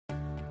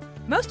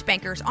Most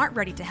bankers aren't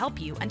ready to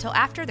help you until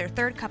after their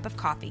third cup of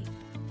coffee.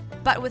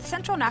 But with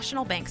Central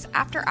National Bank's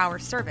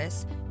after-hours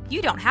service,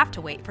 you don't have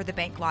to wait for the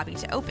bank lobby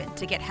to open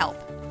to get help.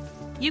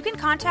 You can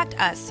contact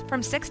us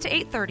from 6 to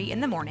 8:30 in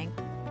the morning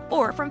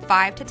or from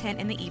 5 to 10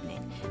 in the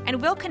evening,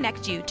 and we'll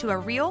connect you to a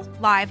real,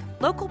 live,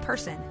 local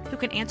person who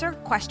can answer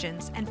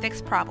questions and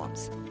fix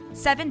problems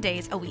 7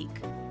 days a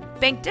week.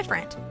 Bank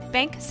different.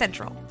 Bank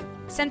Central.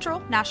 Central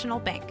National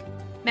Bank.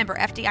 Member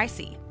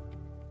FDIC.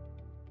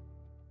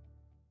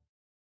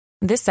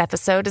 This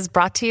episode is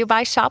brought to you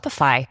by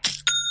Shopify.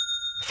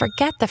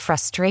 Forget the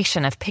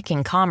frustration of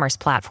picking commerce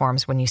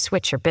platforms when you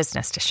switch your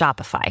business to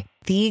Shopify,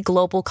 the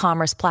global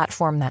commerce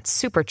platform that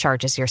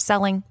supercharges your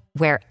selling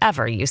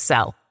wherever you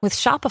sell. With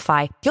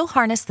Shopify, you'll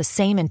harness the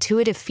same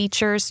intuitive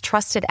features,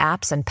 trusted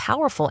apps, and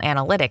powerful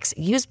analytics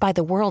used by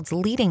the world's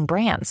leading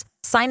brands.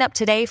 Sign up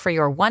today for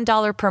your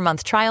 $1 per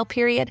month trial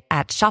period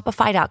at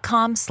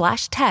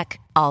shopify.com/tech,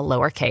 all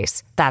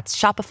lowercase. That's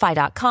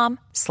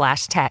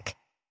shopify.com/tech.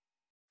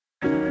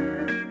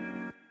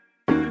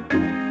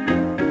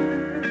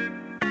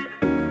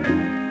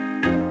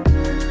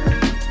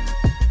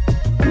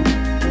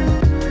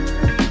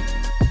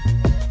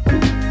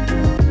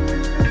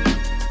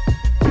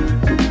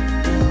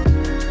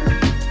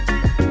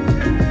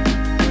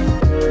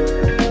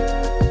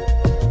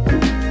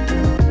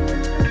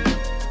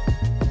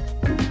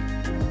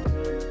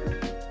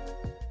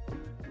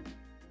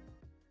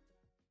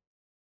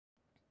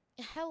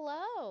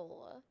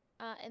 Hello,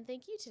 and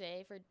thank you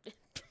today for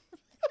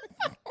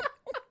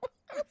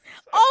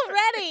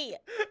already.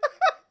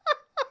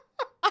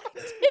 I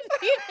didn't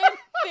even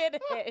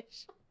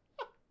finish.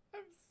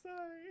 I'm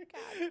sorry.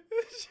 God.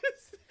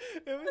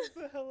 It was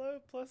the hello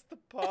plus the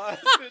pause.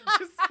 It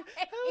just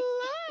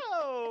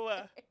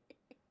hello.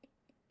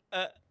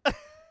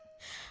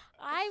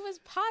 I was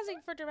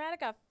pausing for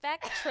dramatic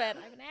effect, Trent.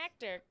 I'm an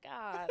actor.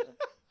 God,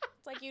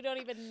 it's like you don't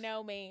even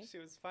know me. She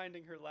was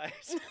finding her light.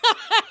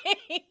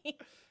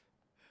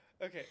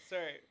 Okay,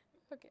 sorry.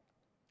 Okay.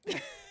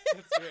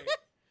 That's right.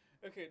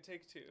 Okay,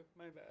 take two.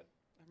 My bad.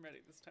 I'm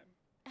ready this time.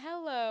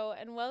 Hello,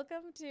 and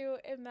welcome to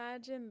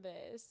Imagine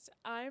This.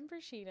 I'm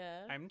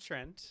Prashina. I'm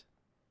Trent.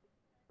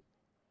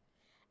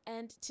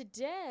 And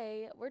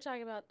today, we're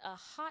talking about a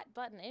hot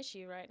button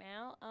issue right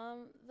now.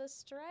 The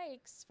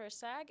strikes for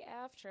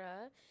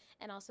SAG-AFTRA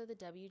and also the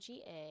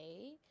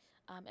WGA,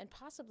 and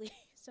possibly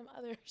some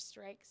other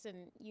strikes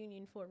and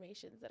union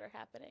formations that are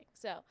happening.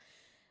 So,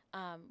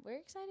 we're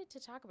excited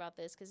to talk about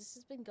this because this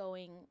has been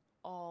going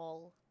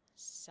all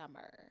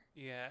summer.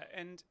 Yeah,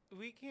 and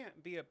we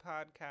can't be a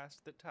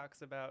podcast that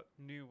talks about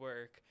new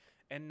work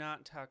and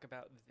not talk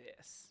about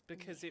this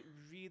because it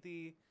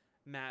really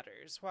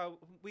matters. While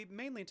we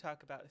mainly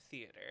talk about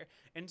theater,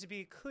 and to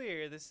be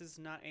clear, this is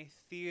not a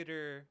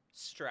theater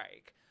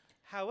strike.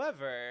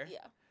 However,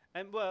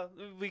 and well,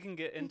 we can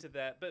get into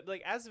that, but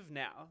like as of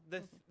now,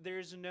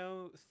 there's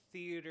no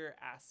theater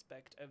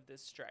aspect of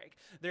this strike.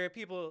 There are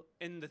people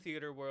in the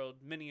theater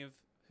world,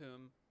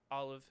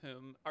 all of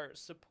whom are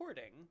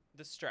supporting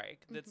the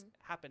strike that's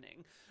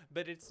happening,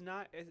 but it's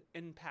not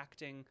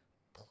impacting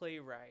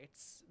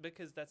playwrights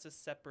because that's a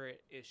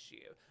separate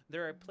issue.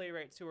 There are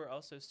playwrights who are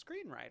also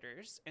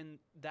screenwriters, and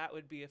that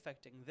would be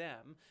affecting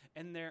them.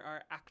 And there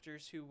are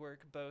actors who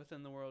work both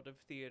in the world of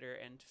theater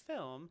and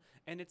film,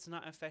 and it's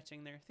not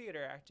affecting their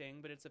theater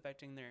acting, but it's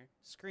affecting their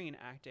screen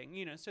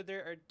acting. So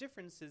there are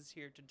differences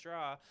here to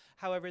draw.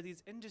 However,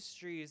 these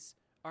industries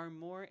are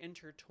more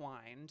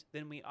intertwined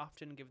than we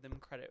often give them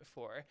credit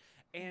for.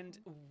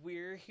 And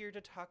we're here to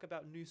talk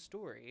about new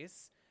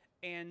stories,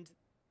 and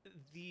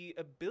the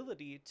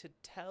ability to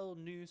tell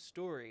new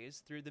stories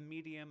through the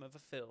medium of a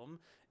film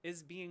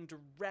is being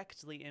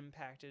directly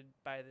impacted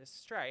by this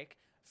strike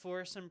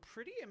for some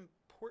pretty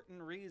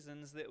important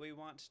reasons that we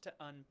want to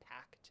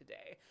unpack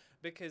today,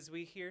 because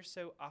we hear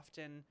so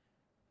often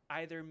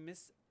either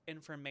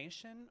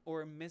misinformation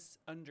or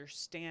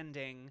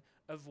misunderstanding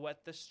of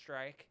what the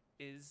strike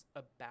is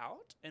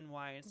about and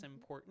why it's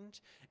important,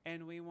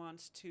 and we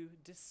want to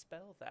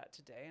dispel that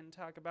today and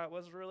talk about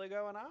what's really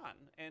going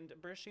on. And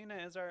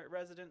Brashina is our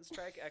resident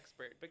strike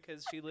expert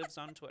because she lives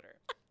on Twitter.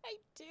 I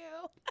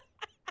do.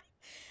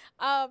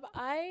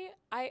 I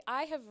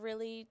have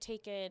really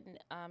taken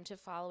to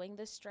following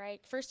this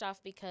strike. First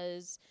off,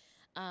 because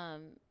I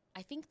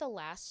think the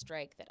last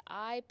strike that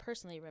I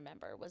personally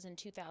remember was in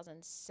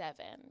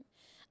 2007.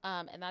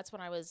 And that's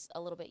when I was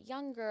a little bit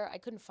younger. I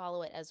couldn't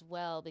follow it as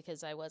well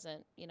because I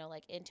wasn't,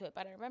 into it.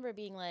 But I remember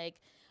being like,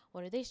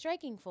 what are they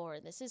striking for?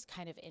 And this is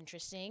kind of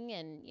interesting,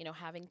 and,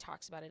 having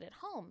talks about it at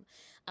home.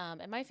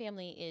 And my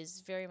family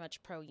is very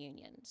much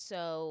pro-union.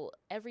 So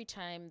every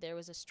time there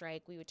was a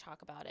strike, we would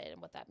talk about it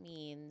and what that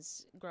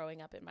means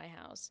growing up in my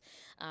house.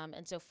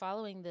 And so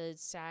following the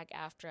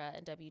SAG-AFTRA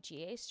and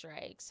WGA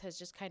strikes has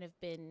just kind of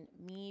been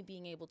me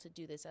being able to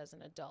do this as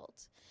an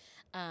adult.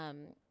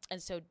 And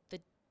so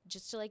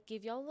just to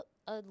give y'all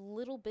a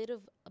little bit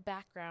of a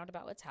background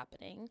about what's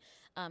happening,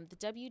 the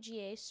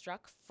WGA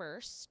struck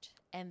first,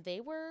 and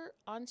they were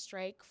on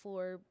strike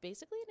for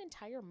basically an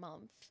entire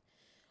month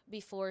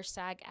before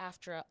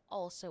SAG-AFTRA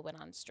also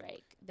went on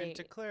strike. And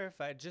to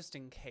clarify, just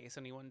in case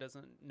anyone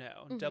doesn't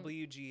know,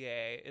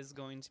 WGA is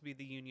going to be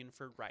the union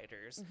for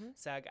writers.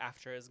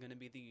 SAG-AFTRA is going to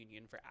be the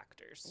union for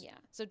actors. Yeah.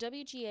 So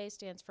WGA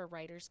stands for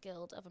Writers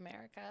Guild of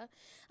America.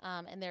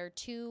 And there are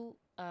two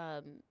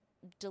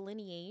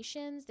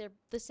delineations. They're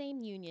the same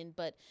union,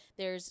 but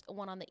there's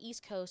one on the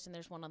East Coast and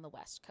there's one on the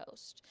West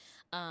Coast.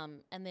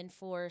 And then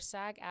for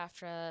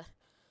SAG-AFTRA,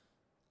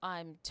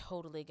 I'm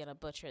totally going to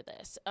butcher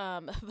this,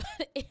 but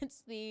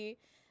it's the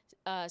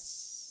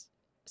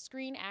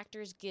Screen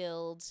Actors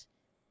Guild,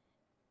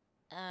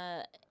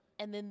 and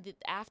then the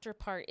after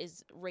part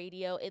is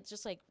radio. It's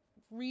just like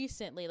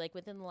recently, like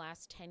within the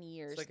last 10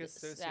 years. It's like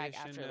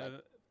Association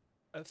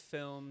of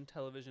Film,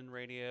 Television,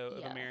 Radio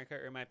of America,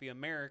 or it might be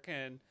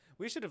American.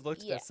 We should have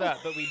looked this up,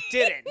 but we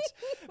didn't,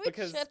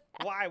 because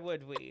why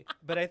would we?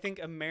 But I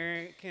think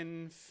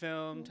American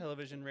Film,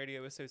 Television,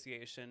 Radio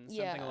Association,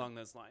 something along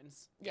those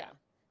lines. Yeah.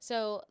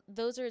 So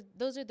those are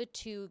the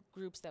two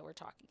groups that we're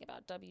talking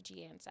about,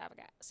 WGA and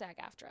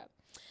SAG-AFTRA.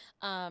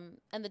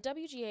 And the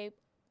WGA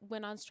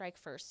went on strike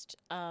first.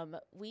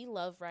 We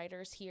love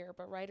writers here,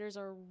 but writers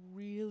are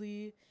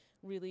really,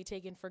 really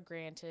taken for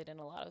granted in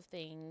a lot of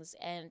things.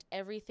 And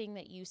everything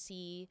that you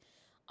see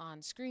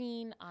on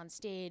screen, on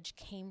stage,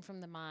 came from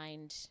the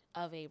mind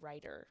of a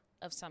writer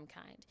of some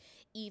kind.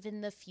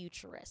 Even the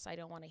futurists. I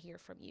don't want to hear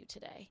from you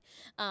today.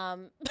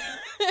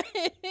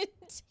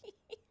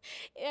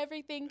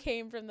 Everything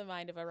came from the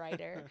mind of a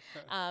writer.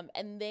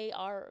 And they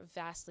are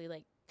vastly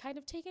kind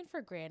of taken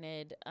for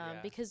granted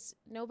because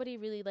nobody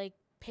really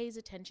pays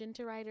attention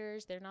to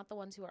writers. They're not the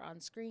ones who are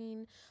on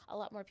screen. A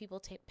lot more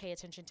people pay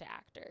attention to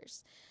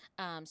actors.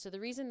 So the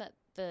reason that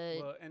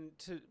and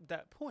to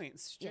that point,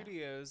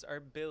 studios are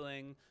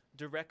billing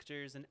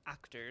directors and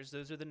actors.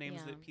 Those are the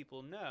names that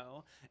people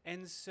know.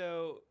 And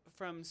so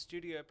from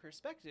studio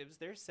perspectives,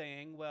 they're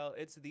saying, well,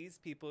 it's these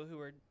people who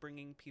are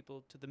bringing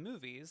people to the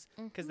movies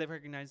because they've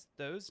recognized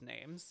those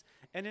names.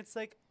 And it's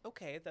like,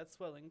 okay, that's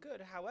well and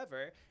good.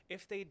 However,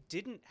 if they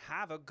didn't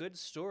have a good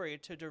story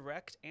to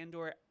direct and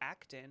or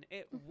act in,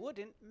 it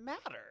wouldn't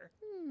matter.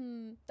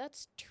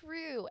 That's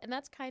true. And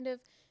that's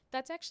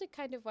actually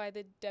kind of why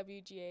the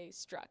WGA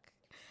struck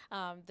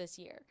this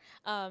year.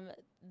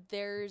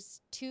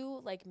 There's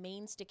two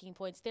main sticking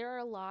points. There are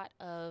a lot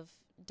of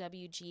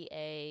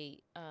WGA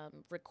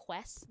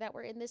requests that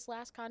were in this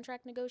last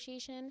contract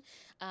negotiation,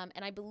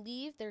 and I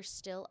believe they're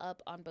still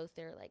up on both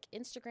their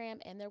Instagram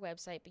and their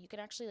website, but you can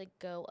actually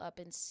go up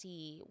and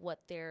see what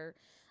their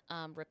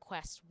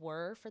requests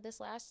were for this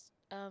last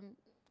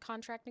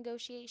contract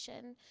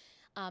negotiation,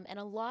 and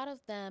a lot of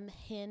them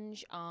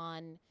hinge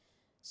on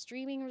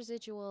streaming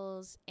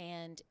residuals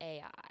and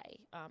AI,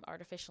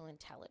 artificial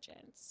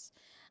intelligence.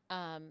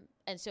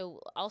 And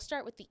so I'll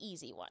start with the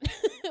easy one,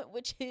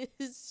 which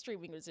is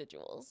streaming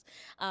residuals.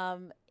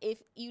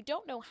 If you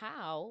don't know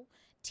how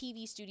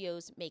TV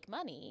studios make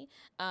money,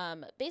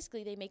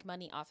 basically they make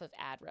money off of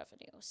ad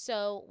revenue.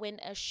 So when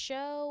a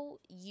show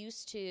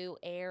used to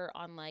air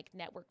on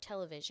network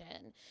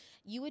television,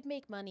 you would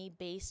make money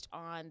based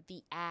on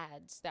the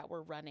ads that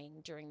were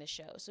running during the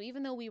show. So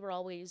even though we were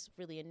always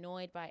really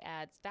annoyed by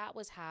ads, that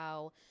was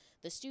how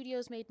the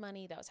studios made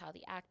money. That was how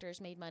the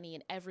actors made money,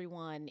 and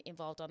everyone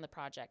involved on the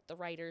project, the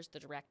writers, the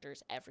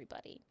directors,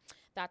 everybody.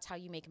 That's how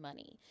you make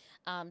money.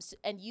 And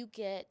you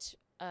get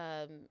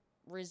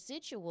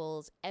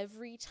residuals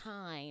every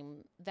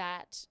time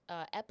that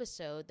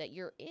episode that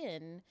you're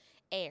in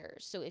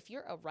airs. So if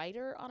you're a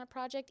writer on a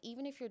project,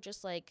 even if you're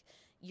just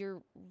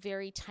your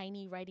very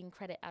tiny writing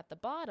credit at the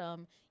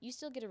bottom, you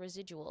still get a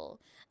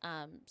residual.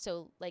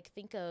 So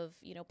think of,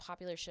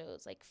 popular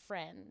shows like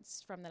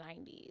Friends from the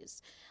 90s.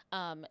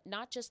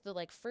 Not just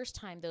the first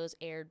time those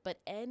aired, but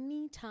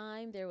any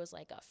time there was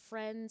a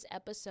Friends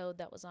episode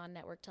that was on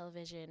network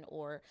television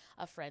or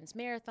a Friends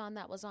marathon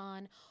that was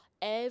on,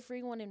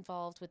 everyone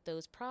involved with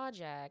those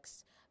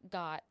projects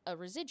got a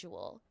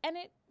residual, and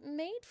it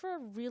made for a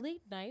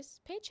really nice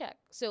paycheck.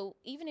 So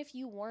even if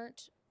you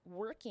weren't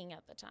working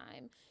at the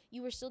time,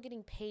 you were still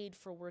getting paid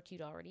for work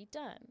you'd already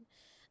done.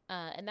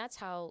 And that's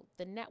how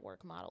the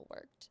network model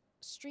worked.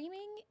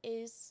 Streaming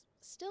is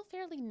still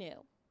fairly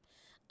new.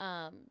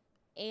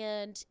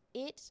 And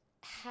it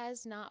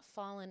has not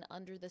fallen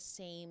under the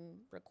same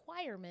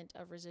requirement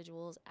of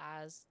residuals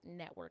as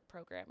network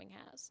programming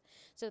has.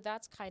 So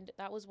that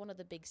was one of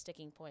the big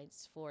sticking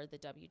points for the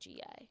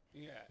WGA.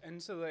 Yeah,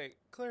 and so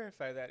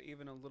clarify that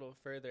even a little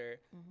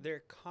further. Their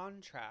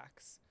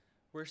contracts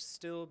were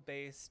still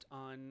based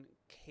on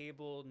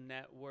cable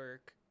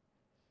network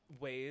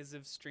ways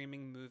of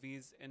streaming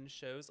movies and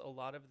shows a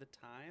lot of the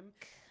time.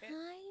 Kind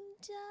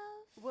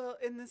of. Well,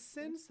 in the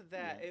sense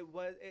that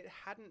it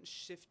hadn't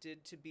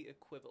shifted to be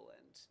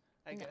equivalent,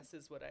 I guess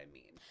is what I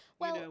mean.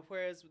 Well,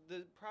 whereas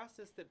the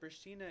process that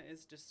Brashina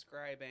is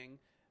describing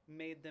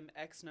made them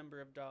X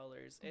number of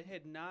dollars. It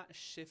had not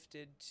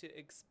shifted to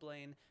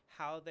explain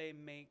how they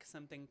make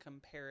something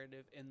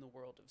comparative in the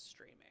world of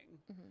streaming.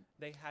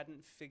 They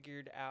hadn't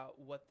figured out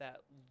what that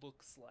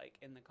looks like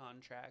in the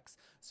contracts.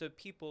 So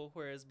people,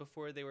 whereas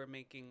before they were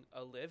making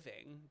a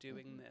living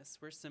doing this,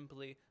 were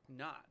simply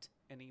not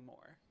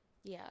anymore.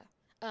 Yeah.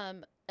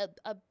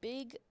 A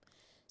big,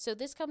 so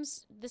this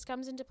comes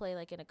into play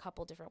like in a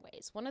couple different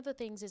ways. One of the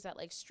things is that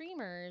like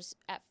streamers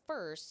at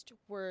first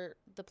were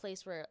the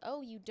place where,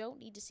 oh, you don't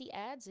need to see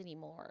ads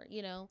anymore,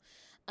 you know?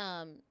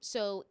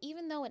 So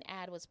even though an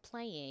ad was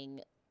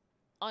playing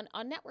on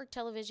network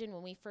television,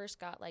 when we first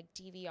got like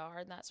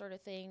DVR and that sort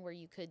of thing, where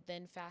you could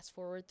then fast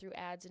forward through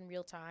ads in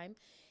real time,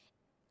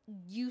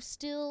 you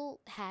still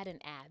had an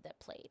ad that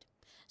played.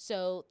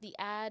 So the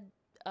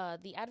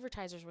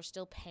advertisers were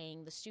still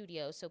paying the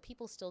studio, so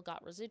people still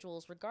got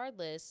residuals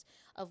regardless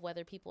of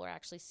whether people are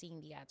actually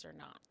seeing the ads or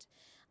not.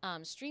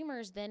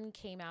 Streamers then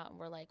came out and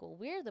were like, well,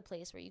 we're the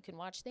place where you can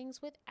watch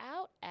things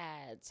without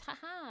ads.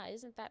 Haha,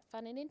 isn't that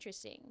fun and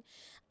interesting?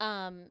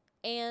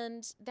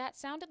 And that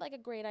sounded like a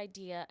great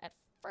idea at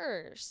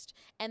first,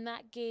 and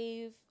that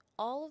gave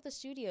all of the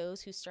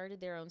studios who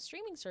started their own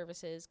streaming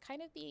services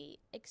kind of the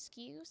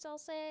excuse, I'll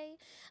say,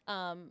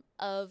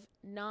 of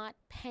not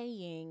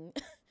paying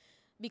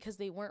because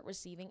they weren't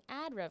receiving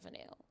ad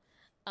revenue.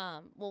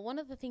 Well, one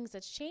of the things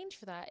that's changed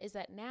for that is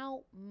that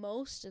now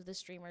most of the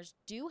streamers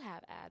do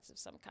have ads of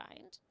some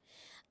kind,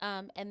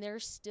 and they're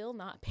still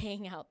not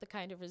paying out the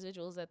kind of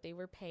residuals that they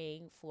were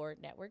paying for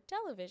network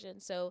television.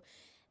 So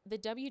the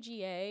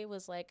WGA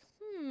was like,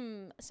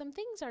 some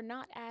things are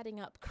not adding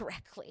up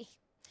correctly.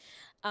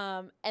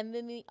 And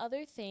then the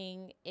other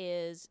thing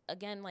is,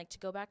 again, like to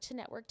go back to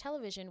network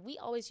television, we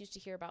always used to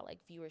hear about like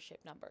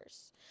viewership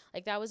numbers.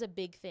 Like that was a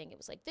big thing. It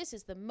was like, this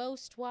is the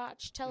most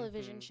watched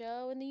television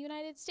show in the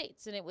United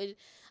States. And it would,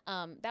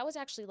 that was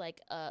actually like,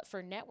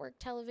 for network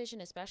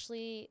television,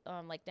 especially,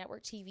 like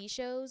network TV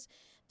shows,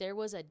 there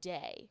was a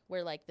day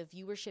where like the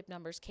viewership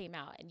numbers came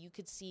out and you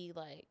could see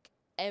like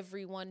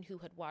everyone who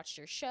had watched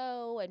your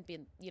show and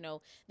been, you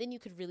know, then you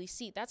could really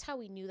see. That's how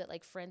we knew that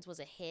like Friends was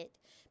a hit,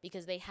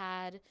 because they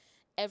had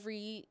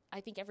every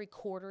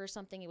quarter or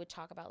something, it would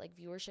talk about like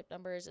viewership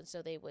numbers. And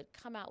so they would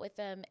come out with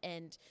them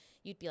and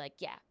you'd be like,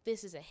 yeah,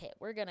 this is a hit.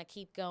 We're going to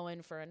keep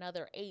going for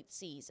another 8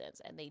 seasons.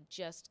 And they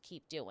just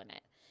keep doing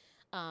it.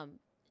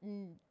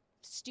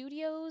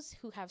 Studios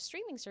who have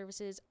streaming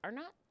services are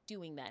not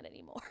doing that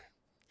anymore.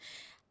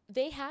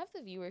 They have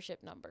the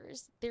viewership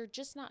numbers. They're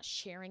just not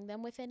sharing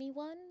them with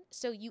anyone.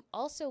 So you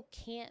also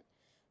can't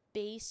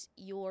base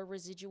your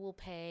residual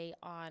pay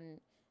on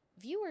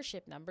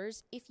viewership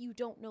numbers if you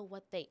don't know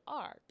what they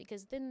are,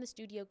 because then the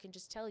studio can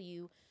just tell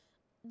you,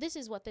 this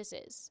is what this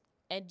is,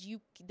 and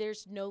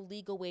there's no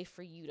legal way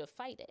for you to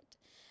fight it.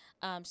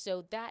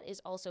 So that is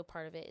also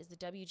part of it, is the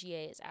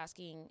WGA is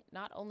asking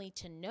not only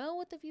to know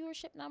what the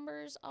viewership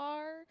numbers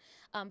are,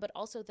 but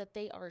also that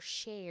they are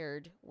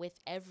shared with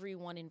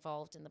everyone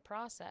involved in the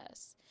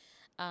process.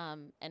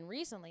 And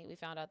recently we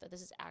found out that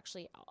this is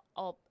actually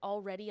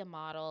already a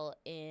model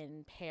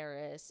in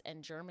Paris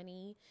and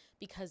Germany,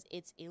 because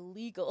it's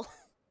illegal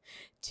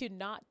to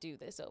not do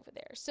this over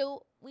there.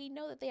 So we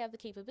know that they have the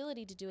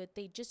capability to do it.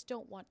 They just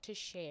don't want to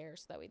share,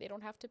 so that way they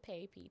don't have to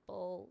pay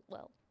people.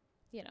 Well,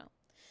 you know,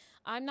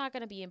 I'm not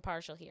going to be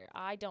impartial here.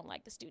 I don't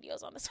like the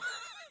studios on this one.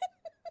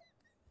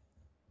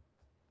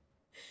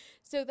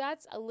 So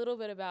that's a little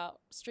bit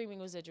about streaming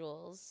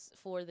residuals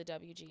for the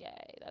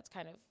WGA. That's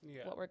kind of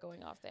what we're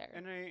going off there.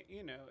 And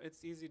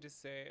it's easy to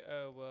say,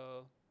 oh,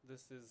 well,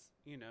 this is,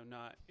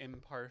 not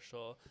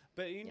impartial.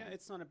 But,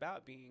 it's not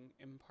about being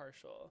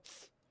impartial.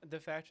 The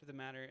fact of the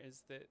matter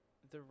is that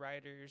the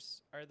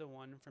writers are the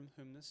one from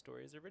whom the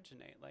stories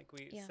originate. Like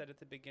we said at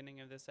the beginning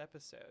of this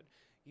episode,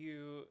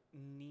 you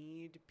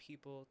need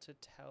people to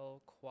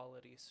tell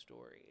quality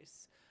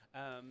stories.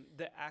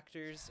 The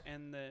actors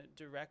and the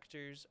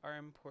directors are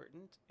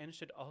important and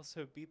should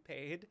also be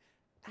paid.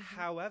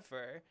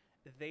 However,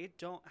 they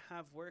don't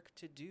have work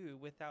to do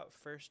without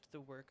first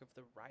the work of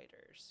the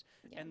writers.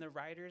 And the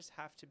writers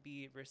have to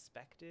be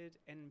respected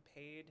and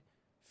paid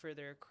for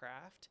their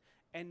craft,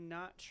 and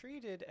not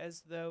treated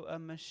as though a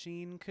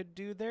machine could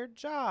do their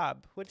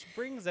job, which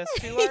brings us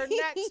to our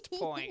next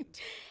point.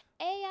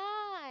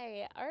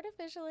 AI,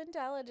 artificial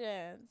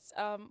intelligence,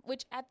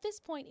 which at this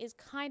point is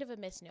kind of a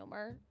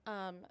misnomer.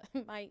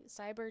 My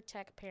cyber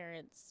tech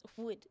parents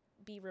would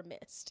be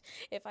remiss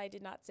if I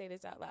did not say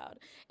this out loud.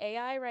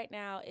 AI right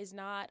now is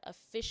not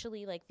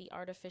officially like the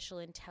artificial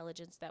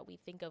intelligence that we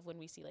think of when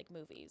we see like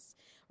movies.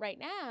 Right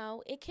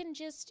now, it can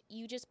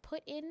you just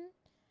put in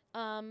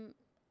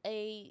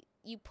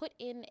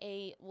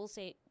we'll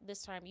say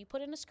this time, you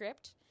put in a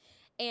script,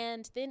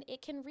 and then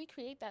it can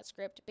recreate that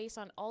script based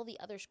on all the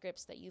other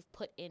scripts that you've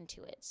put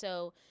into it.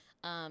 So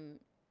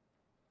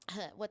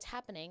what's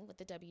happening with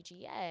the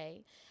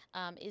WGA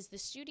is the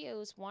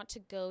studios want to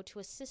go to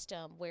a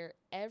system where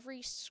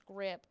every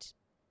script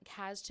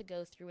has to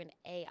go through an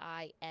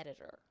AI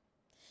editor.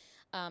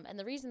 And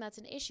the reason that's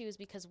an issue is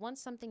because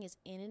once something is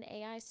in an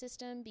AI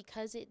system,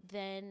 because it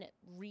then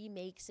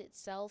remakes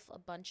itself a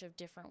bunch of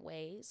different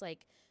ways,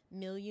 like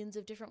millions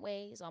of different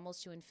ways,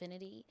 almost to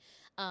infinity,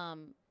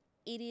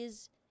 it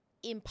is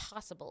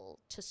impossible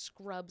to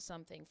scrub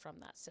something from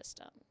that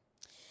system.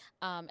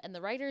 And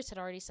the writers had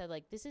already said,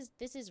 like, this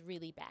is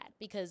really bad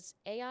because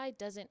AI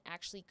doesn't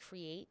actually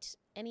create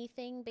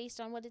anything based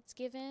on what it's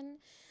given.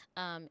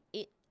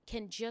 It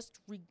can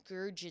just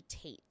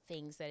regurgitate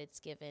things that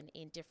it's given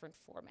in different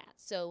formats.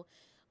 So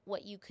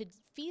what you could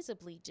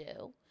feasibly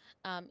do,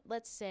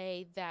 let's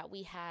say that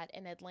we had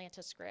an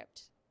Atlanta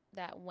script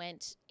that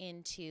went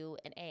into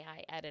an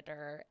AI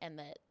editor and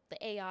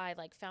the AI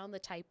like found the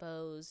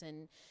typos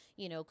and,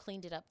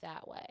 cleaned it up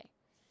that way.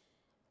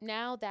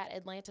 Now that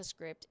Atlanta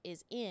script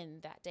is in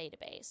that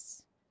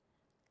database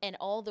and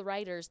all the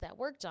writers that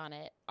worked on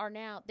it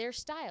their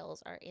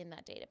styles are in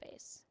that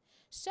database.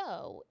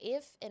 So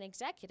if an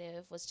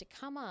executive was to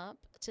come up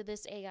to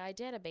this AI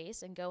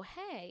database and go,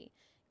 hey,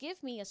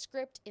 give me a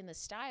script in the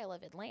style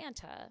of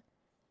Atlanta,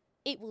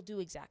 it will do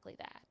exactly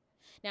that.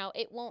 Now,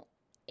 it won't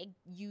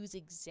use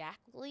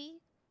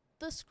exactly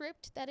the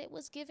script that it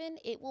was given.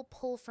 It will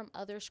pull from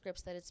other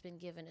scripts that it's been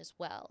given as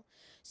well.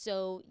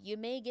 So you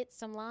may get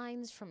some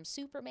lines from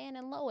Superman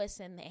and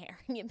Lois in there.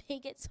 You may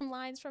get some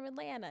lines from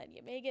Atlanta. And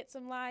you may get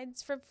some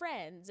lines from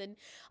Friends and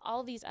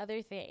all these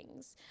other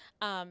things.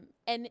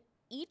 And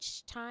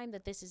each time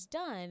that this is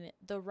done,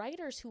 the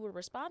writers who were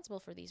responsible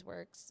for these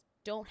works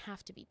don't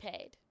have to be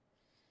paid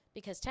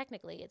because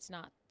technically it's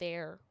not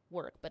their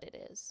work, but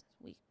it is.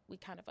 We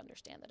kind of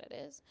understand that it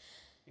is.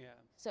 Yeah.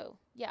 So,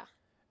 yeah.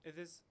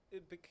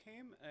 It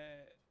became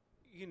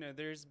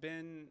there's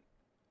been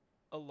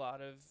a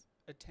lot of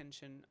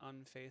attention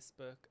on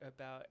Facebook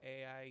about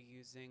AI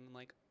using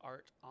like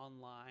art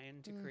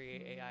online to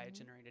create AI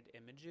generated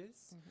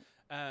images.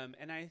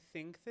 And I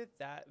think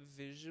that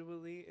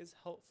visually is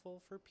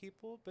helpful for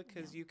people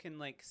because you can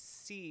like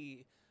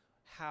see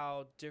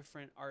how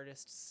different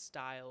artists'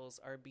 styles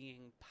are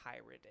being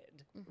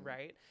pirated,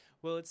 right?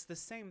 Well, it's the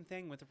same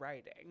thing with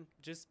writing.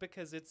 Just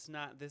because it's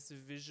not this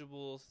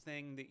visual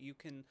thing that you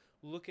can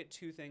look at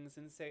two things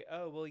and say,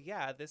 oh, well,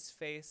 yeah, this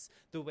face,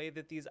 the way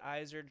that these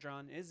eyes are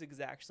drawn is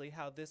exactly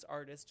how this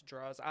artist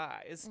draws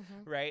eyes,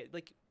 right?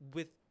 Like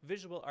with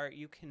visual art,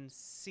 you can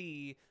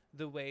see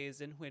the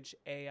ways in which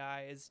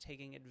AI is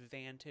taking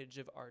advantage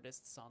of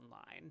artists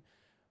online.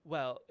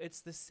 Well, it's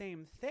the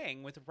same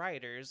thing with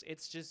writers.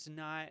 It's just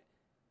not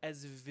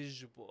as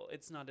visual.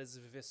 It's not as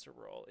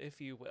visceral,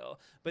 if you will,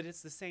 but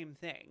it's the same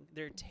thing.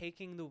 They're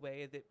taking the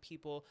way that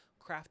people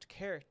craft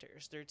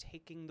characters. They're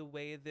taking the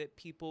way that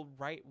people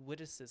write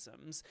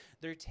witticisms.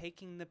 They're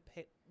taking the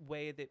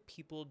way that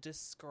people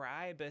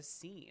describe a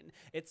scene.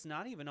 It's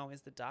not even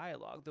always the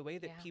dialogue. The way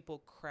that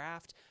people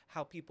craft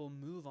how people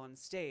move on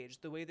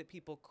stage, the way that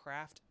people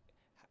craft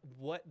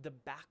what the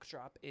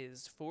backdrop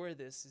is for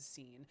this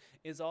scene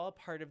is all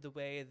part of the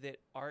way that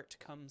art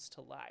comes to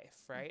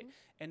life, right?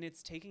 And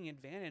it's taking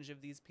advantage of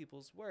these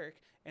people's work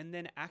and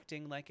then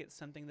acting like it's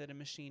something that a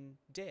machine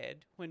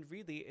did, when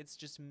really it's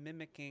just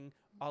mimicking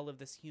all of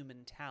this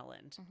human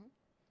talent.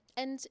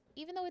 And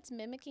even though it's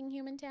mimicking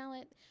human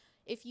talent,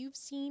 if you've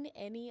seen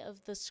any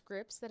of the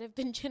scripts that have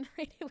been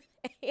generated with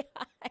AI,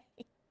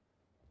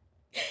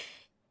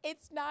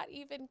 it's not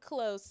even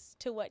close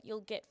to what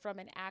you'll get from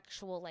an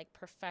actual like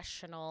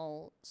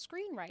professional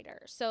screenwriter.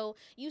 So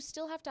you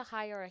still have to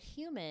hire a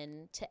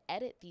human to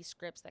edit these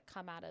scripts that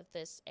come out of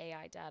this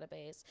AI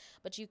database,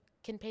 but you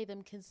can pay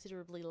them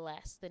considerably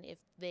less than if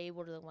they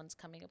were the ones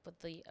coming up with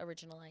the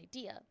original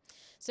idea.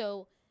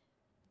 So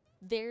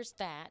there's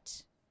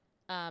that.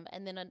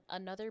 And then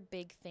another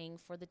big thing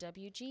for the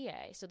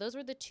WGA. So those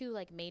were the two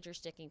like major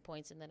sticking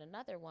points. And then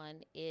another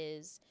one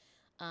is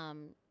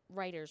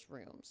writers'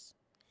 rooms.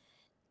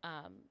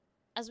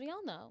 As we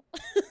all know,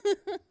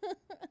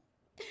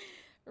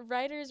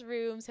 writers'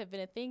 rooms have been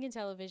a thing in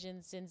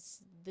television since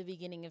the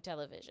beginning of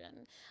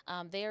television.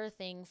 They are a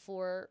thing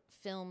for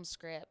film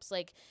scripts.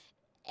 Like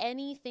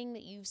anything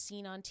that you've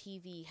seen on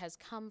TV has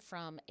come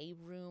from a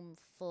room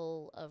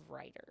full of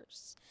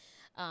writers.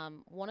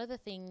 One of the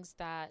things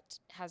that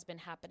has been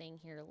happening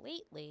here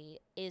lately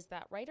is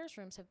that writers'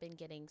 rooms have been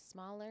getting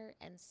smaller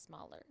and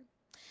smaller.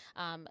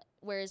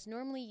 Whereas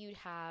normally you'd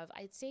have,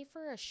 I'd say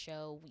for a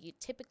show, you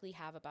typically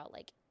have about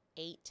like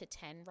 8 to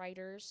 10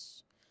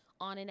 writers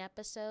on an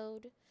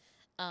episode.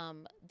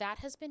 That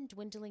has been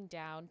dwindling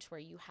down to where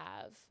you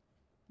have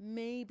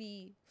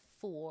maybe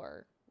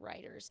 4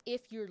 writers,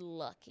 if you're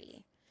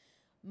lucky.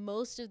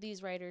 Most of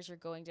these writers are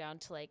going down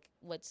to like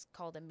what's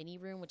called a mini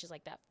room, which is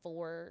like that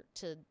 4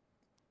 to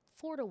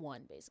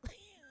 1, basically.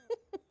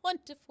 1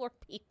 to 4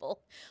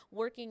 people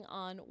working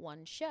on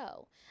one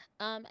show.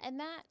 And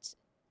that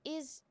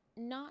is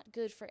not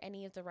good for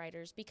any of the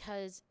writers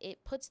because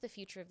it puts the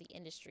future of the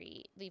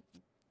industry,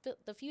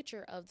 the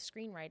future of the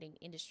screenwriting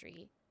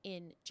industry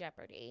in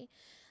jeopardy.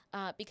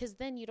 because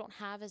then you don't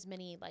have as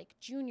many like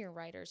junior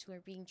writers who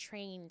are being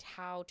trained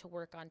how to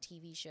work on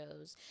TV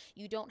shows.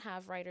 You don't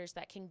have writers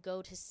that can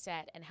go to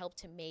set and help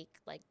to make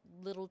like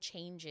little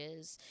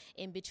changes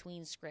in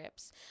between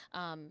scripts.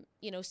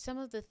 Some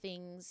of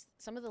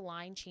the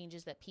line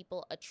changes that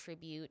people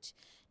attribute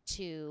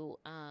to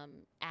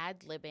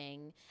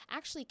ad-libbing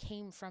actually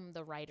came from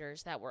the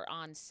writers that were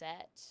on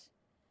set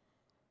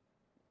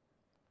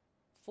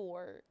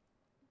for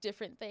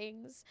different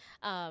things.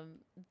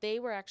 They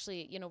were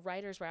actually,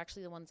 writers were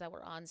actually the ones that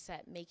were on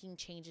set making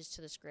changes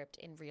to the script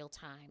in real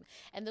time.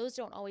 And those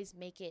don't always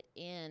make it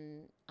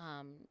in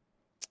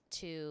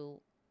to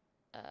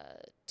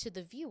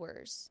the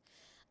viewers.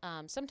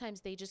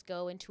 Sometimes they just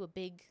go into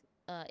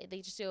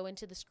they just go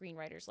into the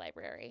screenwriter's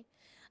library.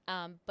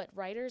 But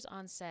writers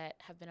on set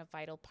have been a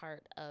vital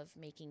part of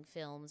making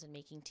films and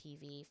making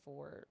TV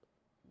for,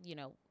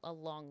 a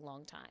long,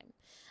 long time.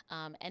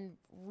 And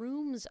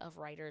rooms of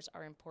writers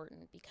are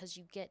important because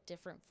you get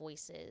different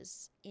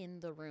voices in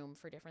the room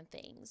for different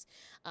things.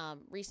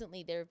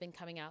 Recently, there have been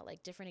coming out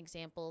like different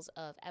examples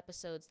of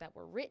episodes that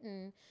were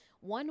written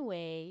one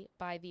way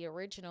by the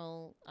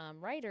original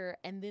writer,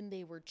 and then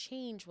they were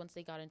changed once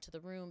they got into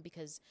the room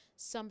because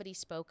somebody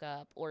spoke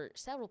up or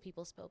several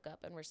people spoke up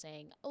and were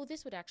saying, oh,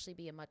 this would actually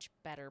be a much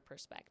better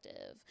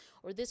perspective,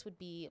 or this would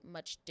be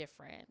much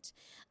different.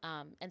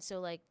 And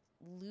so like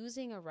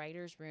losing a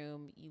writer's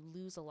room, you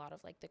lose a lot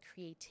of like the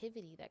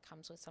creativity that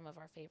comes with some of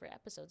our favorite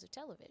episodes of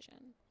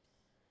television.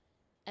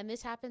 And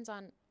this happens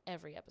on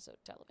every episode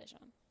of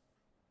television,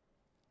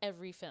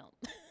 every film.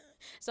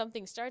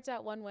 Something starts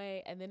out one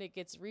way and then it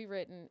gets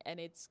rewritten and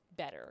it's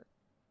better.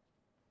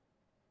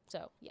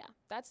 So yeah,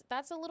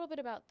 that's a little bit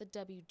about the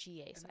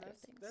WGA side of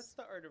things. That's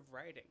the art of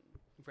writing,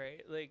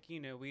 right? Like,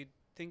 we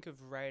think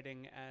of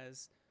writing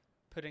as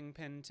putting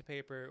pen to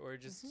paper or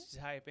just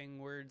typing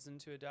words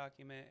into a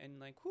document and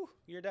like, whew,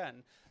 you're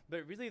done.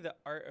 But really the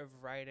art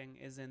of writing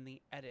is in the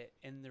edit,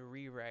 in the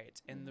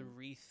rewrite, in the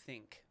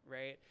rethink,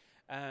 right?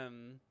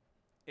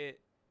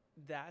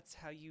 That's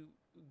how you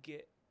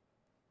get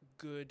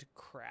good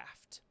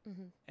craft.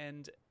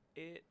 And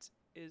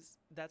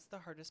that's the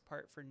hardest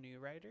part for new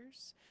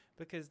writers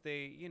because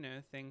they,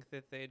 think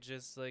that they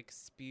just like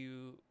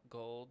spew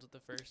gold the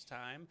first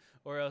time,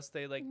 or else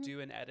they like do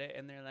an edit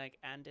and they're like,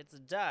 and it's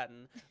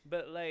done.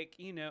 But like,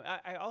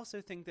 I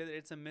also think that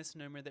it's a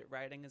misnomer that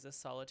writing is a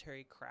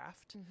solitary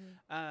craft.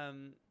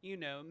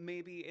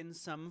 Maybe in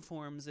some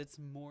forms it's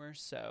more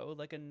so.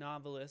 Like a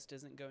novelist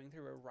isn't going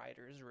through a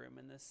writer's room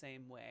in the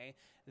same way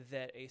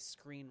that a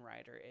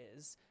screenwriter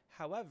is.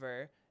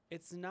 However,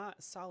 it's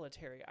not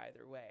solitary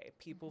either way.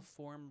 People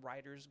form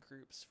writers'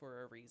 groups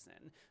for a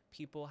reason.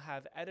 People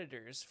have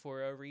editors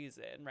for a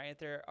reason, right?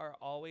 There are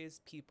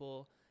always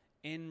people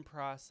in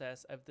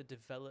process of the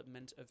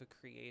development of a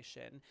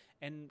creation.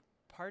 And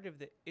part of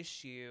the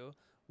issue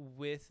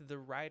with the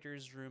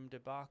writer's room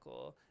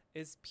debacle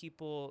is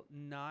people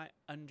not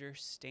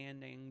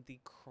understanding the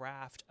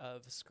craft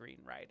of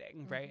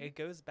screenwriting, right? It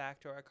goes back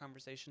to our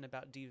conversation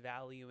about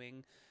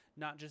devaluing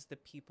not just the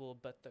people,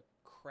 but the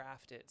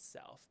craft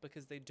itself,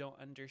 because they don't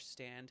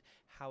understand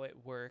how it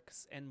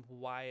works and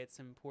why it's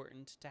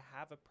important to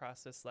have a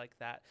process like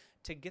that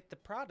to get the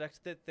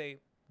product that they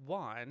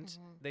want.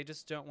 They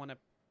just don't want to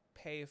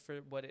pay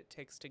for what it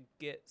takes to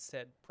get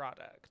said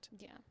product.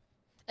 Yeah.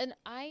 And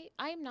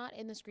I'm not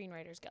in the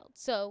Screenwriters Guild.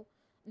 So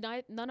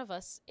none of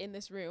us in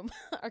this room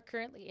are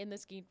currently in the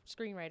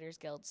Screenwriters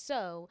Guild.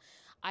 So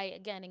I,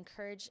 again,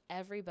 encourage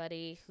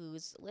everybody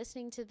who's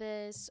listening to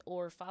this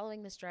or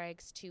following the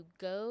strikes to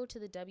go to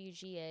the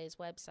WGA's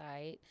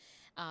website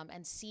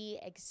and see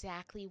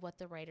exactly what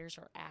the writers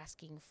are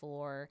asking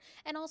for.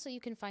 And also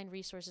you can find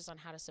resources on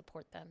how to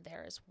support them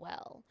there as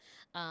well.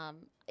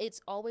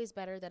 It's always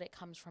better that it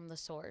comes from the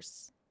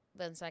source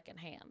than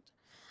secondhand.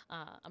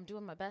 I'm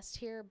doing my best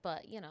here,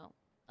 but,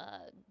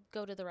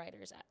 go to the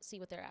writers, see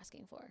what they're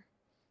asking for.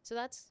 So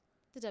that's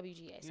the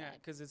WGA side. Yeah,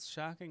 because it's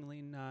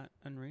shockingly not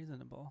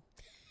unreasonable.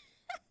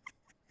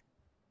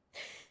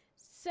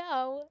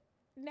 So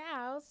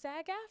now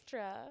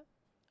SAG-AFTRA.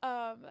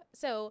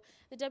 So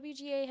the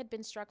WGA had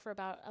been struck for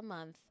about a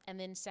month, and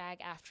then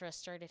SAG-AFTRA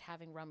started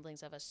having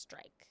rumblings of a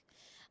strike.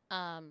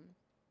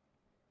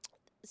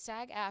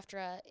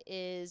 SAG-AFTRA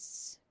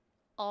is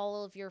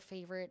all of your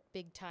favorite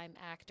big-time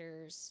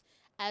actors,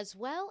 as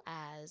well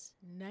as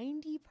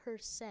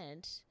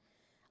 90%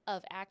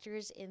 of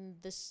actors in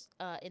this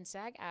in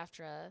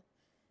SAG-AFTRA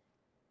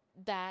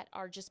that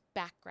are just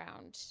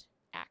background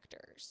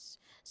actors.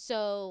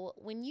 So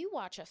when you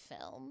watch a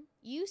film,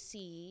 you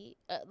see,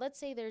 let's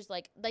say there's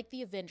like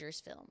the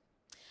Avengers film,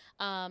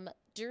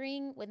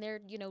 when they're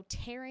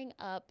tearing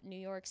up New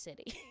York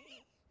City.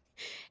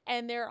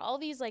 And there are all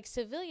these like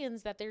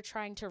civilians that they're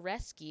trying to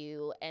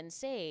rescue and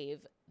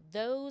save.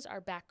 Those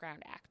are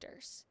background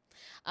actors.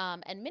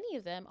 And many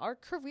of them are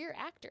career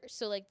actors.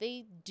 So like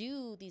they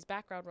do these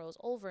background roles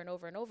over and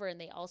over and over. And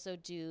they also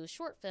do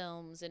short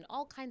films and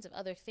all kinds of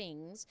other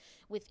things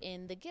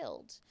within the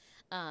guild.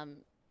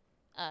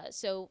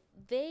 So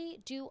they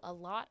do a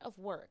lot of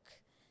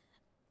work.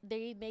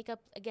 They make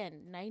up,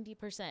 again,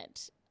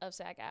 90% of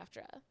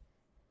SAG-AFTRA.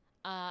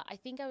 I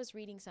think I was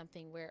reading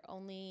something where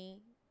only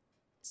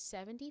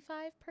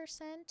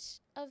 75%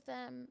 of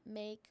them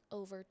make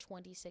over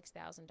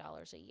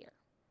 $26,000 a year.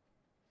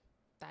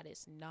 That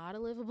is not a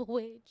livable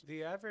wage.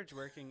 The average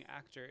working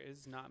actor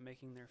is not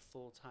making their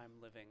full-time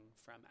living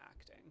from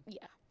acting.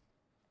 Yeah.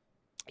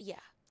 Yeah.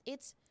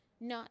 It's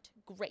not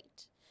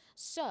great.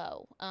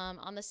 So,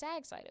 on the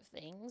SAG side of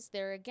things,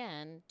 there are,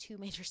 again, two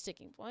major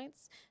sticking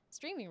points: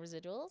 streaming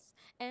residuals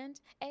and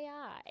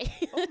AI.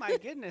 Oh my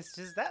goodness,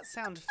 does that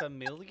sound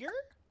familiar?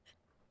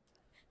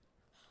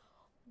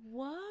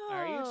 Whoa.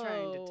 Are you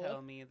trying to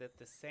tell me that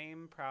the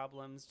same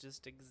problems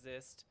just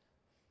exist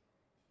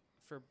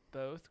for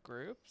both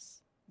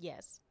groups?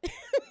 Yes.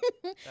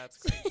 That's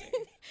crazy.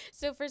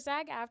 So for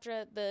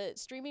SAG-AFTRA, the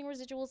streaming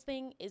residuals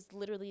thing is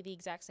literally the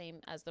exact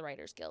same as the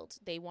Writers Guild.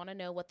 They want to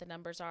know what the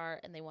numbers are,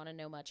 and they want to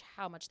know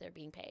how much they're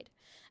being paid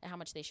and how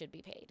much they should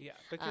be paid. Yeah,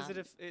 because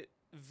it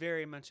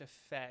very much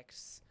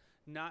affects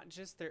not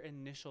just their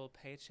initial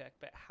paycheck,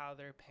 but how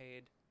they're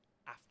paid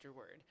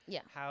afterward.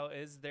 Yeah. How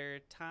is their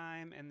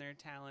time and their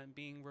talent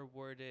being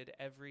rewarded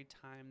every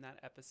time that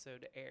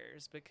episode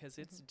airs? Because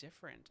it's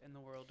different in the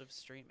world of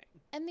streaming.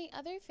 And the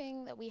other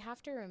thing that we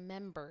have to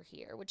remember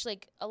here, which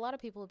like a lot of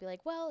people will be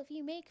like, well, if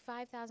you make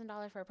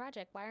 $5,000 for a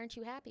project, why aren't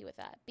you happy with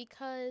that?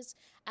 Because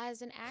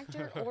as an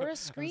actor or a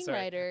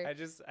screenwriter,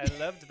 I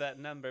loved that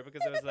number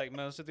because I was like,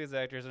 most of these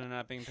actors are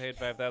not being paid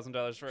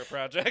 $5,000 for a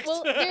project.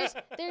 Well,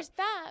 there's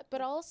that,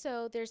 but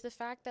also there's the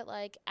fact that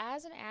like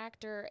as an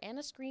actor and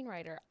a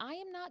screenwriter, I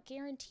am not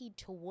guaranteed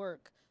to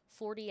work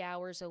 40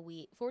 hours a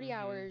week, 40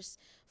 hours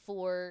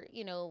for,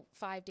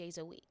 5 days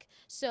a week.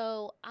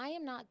 So I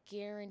am not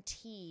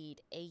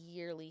guaranteed a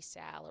yearly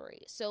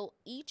salary. So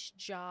each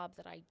job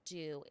that I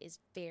do is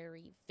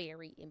very,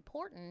 very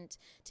important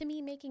to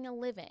me making a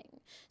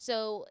living.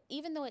 So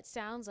even though it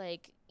sounds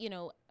like,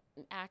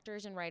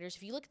 actors and writers,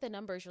 if you look at the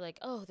numbers, you're like,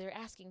 oh, they're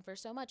asking for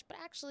so much. But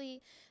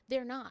actually,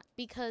 they're not.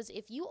 Because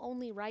if you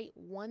only write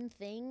one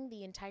thing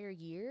the entire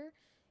year,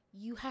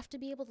 you have to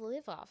be able to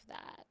live off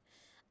that.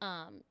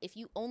 If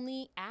you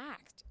only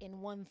act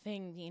in one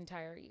thing the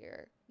entire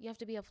year, you have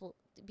to be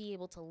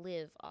able to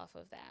live off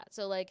of that.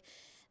 So like,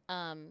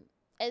 and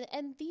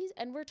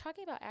we're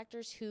talking about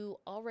actors who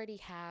already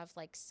have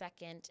like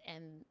second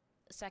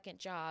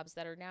jobs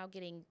that are now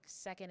getting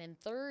second and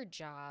third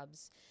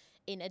jobs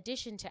in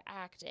addition to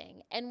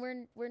acting. And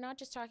we're not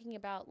just talking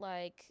about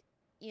like,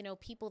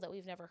 people that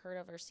we've never heard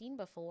of or seen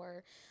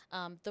before.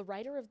 The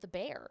writer of The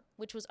Bear,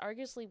 which was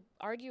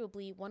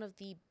arguably one of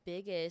the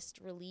biggest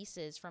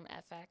releases from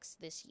FX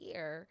this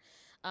year,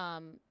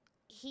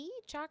 he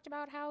talked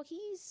about how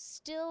he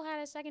still had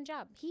a second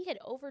job. He had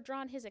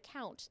overdrawn his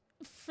account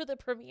for the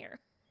premiere.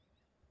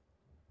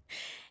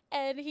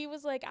 And he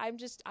was like, I'm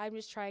just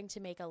trying to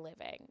make a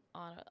living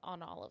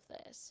on all of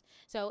this.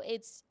 So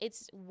it's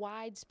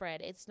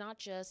widespread. It's not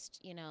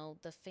just,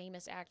 the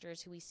famous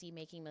actors who we see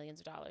making millions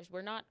of dollars.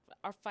 We're not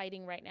are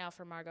fighting right now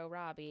for Margot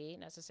Robbie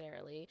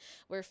necessarily.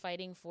 We're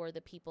fighting for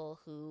the people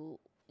who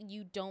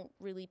you don't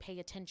really pay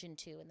attention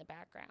to in the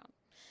background.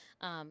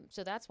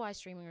 So that's why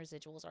streaming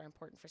residuals are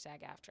important for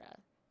SAG-AFTRA.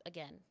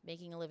 Again,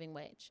 making a living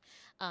wage.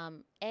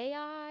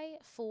 AI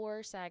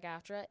for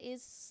SAG-AFTRA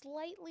is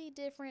slightly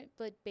different,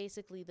 but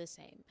basically the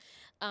same.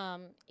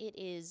 It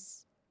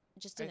is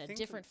just in a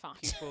different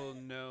font. People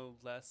know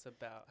less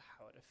about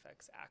how it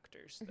affects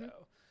actors,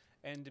 though,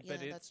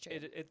 that's true.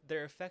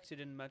 They're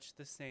affected in much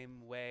the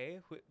same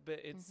way,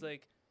 but it's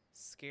like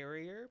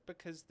scarier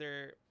because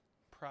their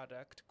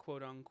product,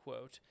 quote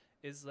unquote,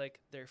 is like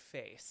their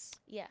face,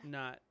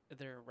 not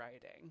their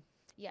writing.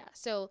 Yeah.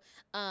 So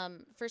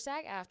for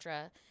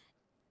SAG-AFTRA,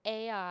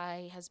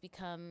 AI has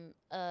become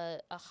a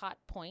hot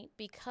point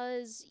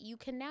because you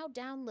can now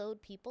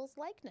download people's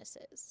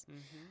likenesses.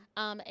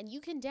 And you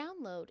can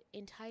download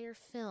entire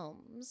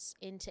films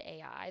into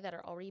AI that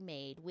are already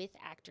made with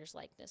actors'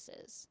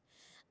 likenesses.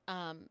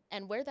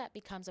 And where that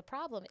becomes a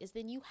problem is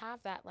then you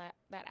have that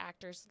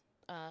actor's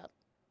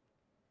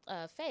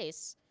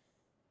face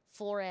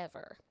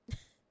forever.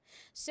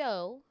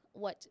 So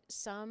what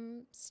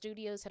some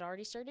studios had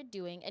already started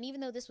doing, and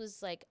even though this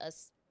was like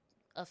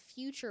a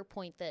future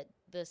point that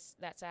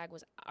SAG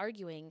was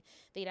arguing,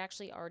 they'd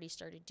actually already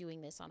started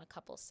doing this on a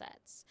couple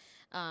sets,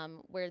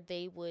 where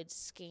they would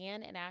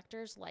scan an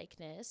actor's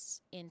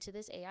likeness into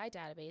this AI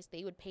database.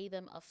 They would pay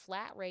them a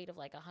flat rate of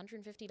like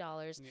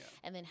 $150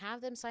 and then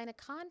have them sign a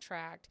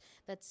contract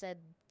that said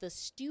the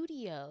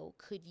studio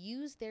could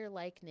use their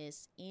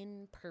likeness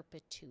in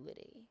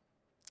perpetuity.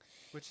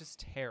 Which is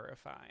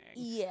terrifying.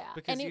 Yeah.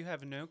 Because you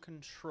have no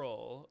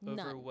control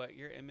over what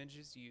your image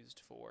is used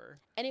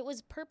for. And it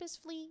was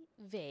purposefully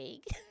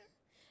vague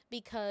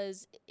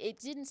because it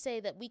didn't say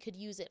that we could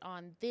use it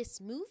on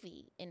this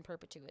movie in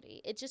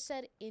perpetuity. It just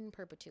said in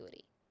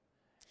perpetuity.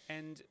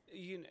 And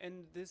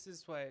and this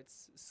is why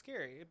it's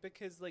scary,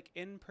 because like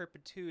in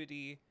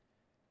perpetuity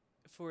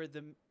for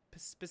the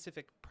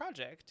specific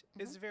project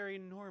is very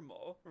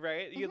normal,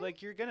 right?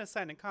 You're gonna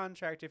sign a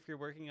contract if you're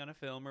working on a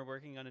film or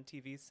working on a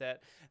TV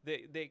set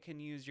that they can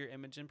use your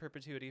image in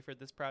perpetuity for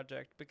this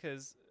project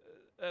because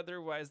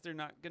Otherwise, they're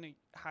not going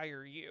to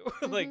hire you.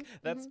 Like,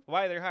 that's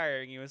why they're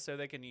hiring you, is so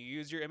they can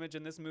use your image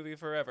in this movie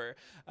forever.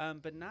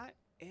 But not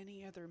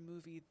any other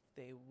movie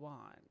they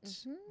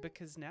want,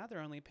 because now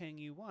they're only paying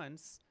you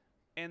once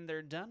and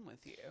they're done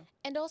with you.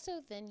 And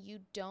also then you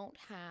don't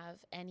have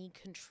any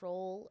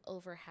control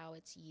over how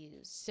it's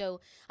used. So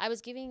I was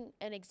giving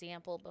an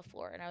example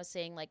before, and I was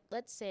saying, like,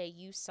 let's say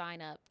you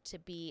sign up to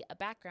be a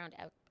background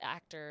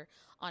actor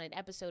on an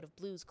episode of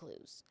Blue's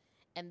Clues,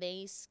 and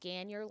they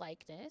scan your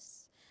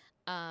likeness,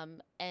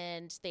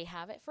 and they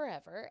have it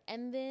forever.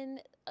 And then,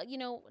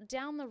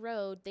 down the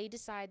road, they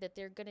decide that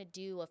they're going to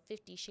do a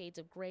 50 Shades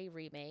of Grey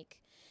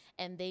remake,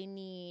 and they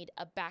need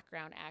a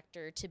background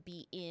actor to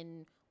be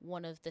in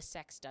one of the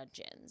sex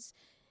dungeons.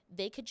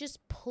 They could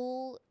just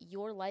pull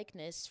your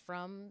likeness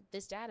from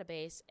this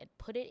database and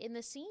put it in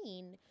the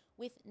scene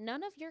with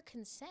none of your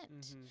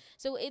consent.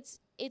 So it's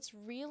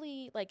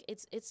really, like,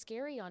 it's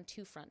scary on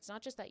two fronts.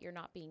 Not just that you're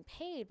not being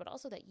paid, but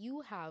also that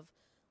you have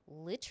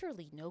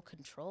literally no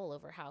control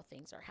over how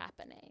things are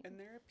happening. And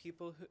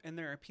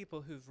there are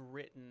people who've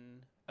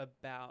written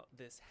about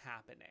this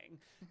happening.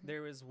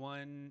 There was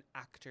one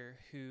actor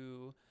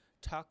who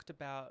talked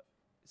about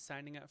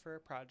signing up for a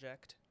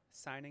project,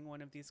 signing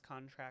one of these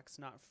contracts,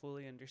 not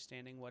fully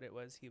understanding what it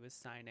was he was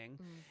signing.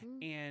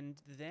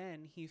 And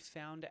then he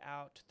found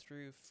out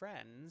through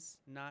friends,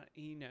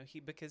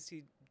 because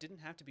he didn't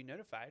have to be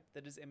notified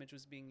that his image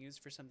was being used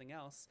for something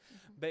else,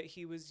 but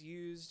it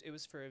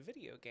was for a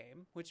video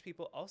game, which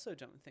people also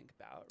don't think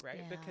about, right?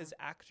 Yeah. Because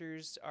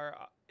actors are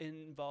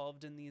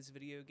involved in these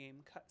video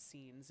game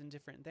cutscenes and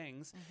different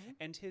things.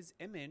 And his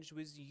image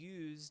was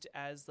used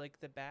as, like,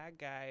 the bad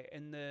guy,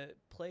 and the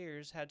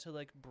players had to,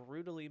 like,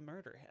 brutally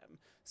murder him.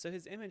 So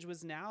his image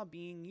was now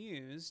being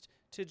used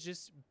to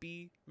just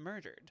be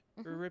murdered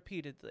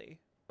repeatedly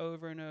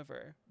over and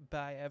over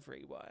by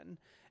everyone.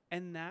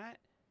 And that,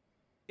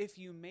 if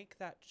you make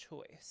that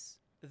choice,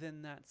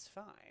 then that's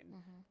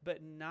fine.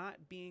 But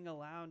not being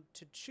allowed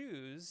to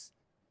choose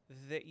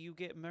that you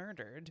get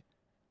murdered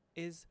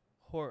is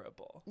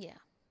horrible. Yeah.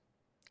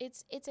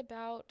 It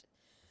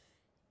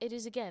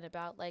is again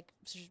about, like,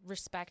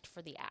 respect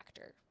for the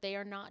actor. They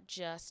are not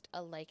just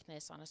a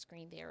likeness on a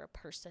screen. They are a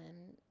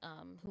person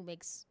who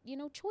makes,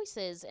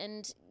 choices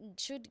and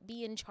should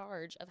be in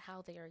charge of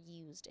how they are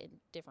used in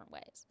different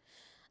ways.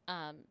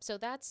 So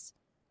that's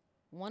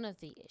one of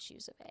the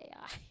issues of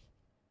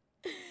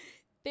AI.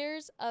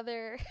 There's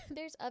other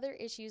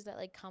issues that,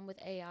 like, come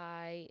with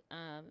AI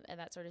and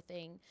that sort of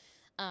thing.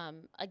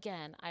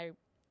 Again, I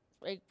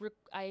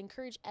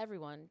encourage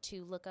everyone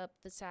to look up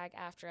the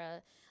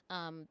SAG-AFTRA.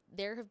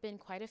 There have been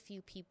quite a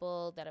few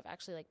people that have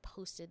actually, like,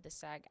 posted the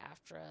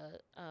SAG-AFTRA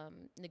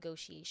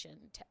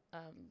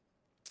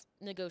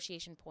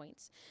negotiation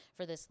points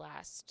for this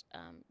last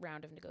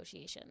round of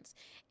negotiations,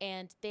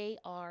 and they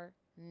are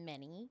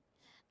many.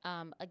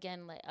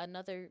 Again, like,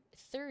 another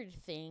third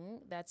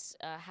thing that's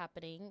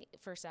happening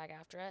for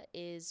SAG-AFTRA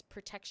is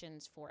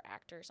protections for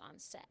actors on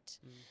set.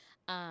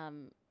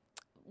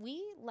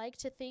 We like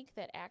to think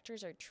that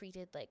actors are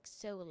treated, like,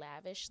 so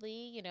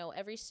lavishly.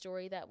 Every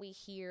story that we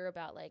hear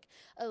about, like,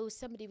 oh,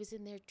 somebody was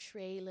in their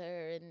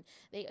trailer and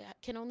they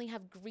can only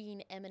have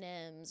green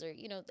M&Ms, or,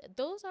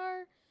 those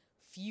are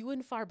few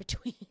and far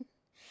between.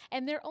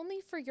 And they're only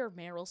for your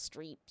Meryl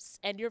Streeps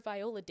and your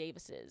Viola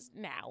Davises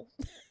now.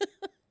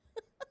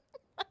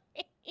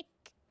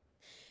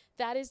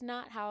 That is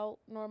not how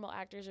normal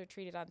actors are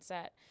treated on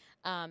set.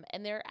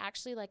 And there are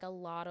actually, like, a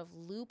lot of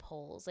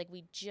loopholes. Like,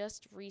 we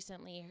just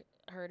recently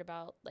heard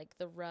about, like,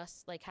 the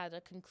Rust, like, had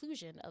a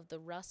conclusion of the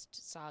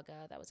Rust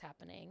saga that was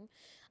happening,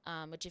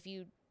 which, if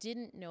you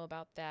didn't know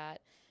about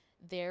that,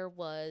 there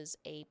was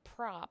a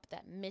prop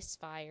that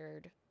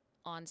misfired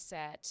on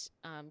set,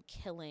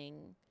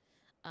 killing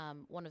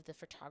one of the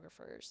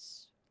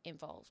photographers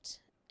involved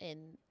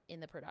in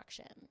the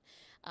production.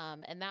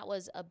 And that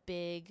was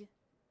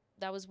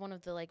one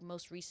of the, like,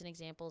 most recent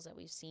examples that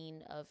we've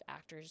seen of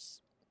actors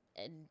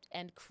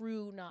and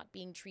crew not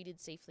being treated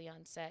safely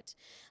on set.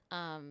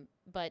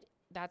 But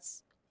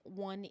that's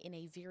one in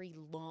a very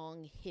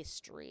long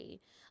history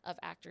of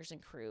actors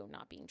and crew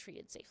not being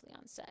treated safely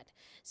on set.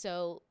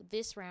 So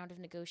this round of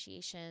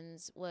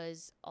negotiations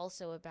was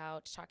also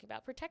about talking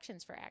about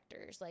protections for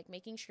actors, like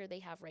making sure they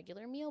have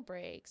regular meal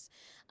breaks,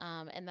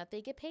 and that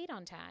they get paid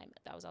on time.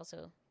 That was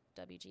also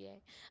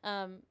WGA.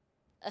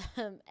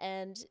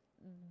 And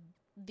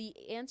the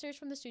answers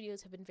from the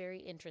studios have been very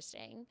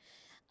interesting.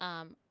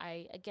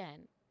 I,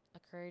 again,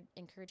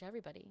 encourage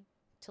everybody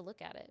to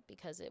look at it,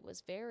 because it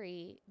was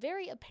very,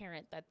 very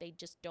apparent that they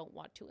just don't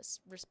want to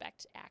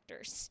respect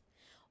actors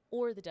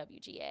or the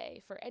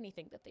WGA for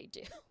anything that they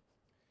do.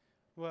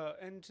 Well,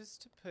 and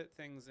just to put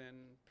things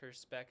in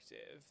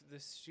perspective, the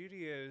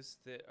studios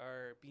that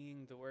are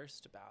being the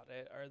worst about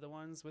it are the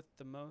ones with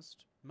the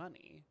most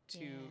money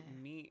to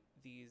meet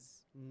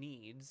these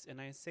needs.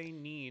 And I say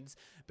needs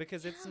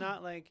because it's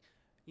not like,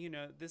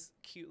 this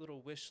cute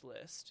little wish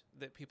list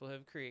that people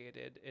have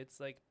created. It's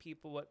like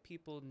what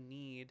people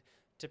need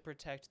to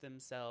protect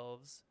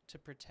themselves, to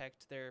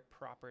protect their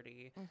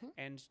property,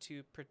 and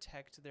to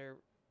protect their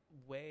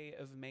way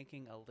of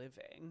making a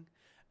living.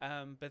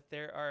 But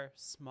there are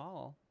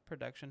small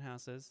production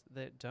houses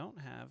that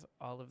don't have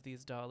all of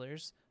these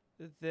dollars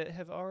that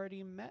have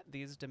already met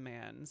these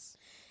demands.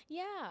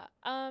 Yeah.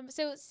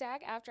 So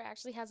SAG-AFTRA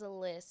actually has a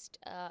list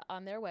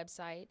on their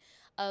website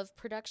of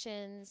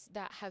productions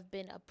that have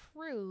been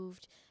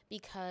approved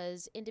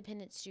because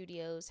independent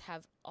studios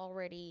have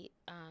already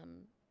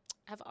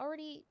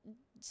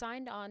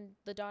signed on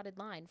the dotted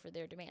line for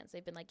their demands.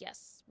 They've been like,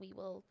 yes, we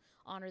will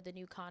honor the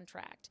new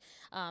contract.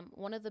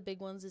 One of the big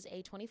ones is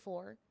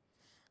A24.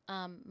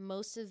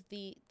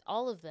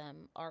 All of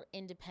them are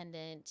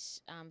independent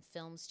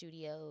film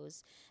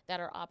studios that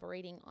are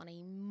operating on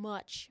a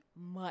much,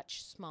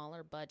 much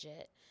smaller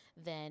budget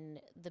than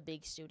the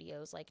big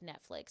studios like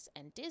Netflix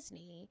and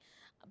Disney,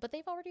 but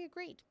they've already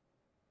agreed.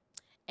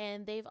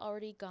 And they've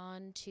already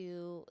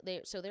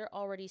they're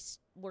already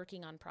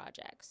working on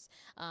projects.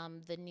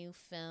 The new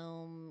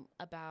film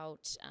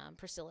about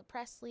Priscilla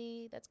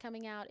Presley that's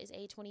coming out is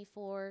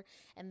A24,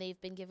 and they've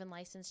been given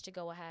license to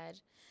go ahead.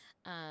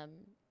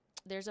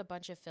 There's a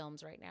bunch of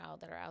films right now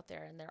that are out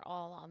there, and they're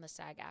all on the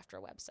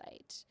SAG-AFTRA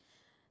website.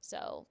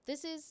 So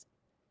this is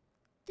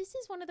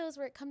one of those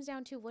where it comes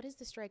down to, what is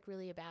the strike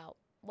really about?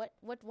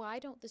 Why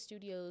don't the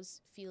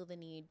studios feel the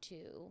need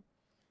to,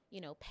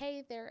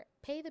 pay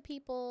the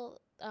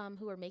people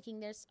who are making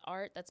this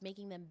art that's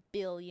making them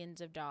billions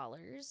of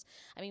dollars?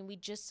 I mean, we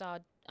just saw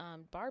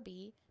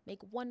Barbie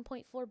make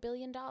 $1.4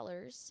 billion.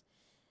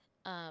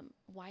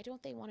 Why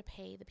don't they want to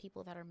pay the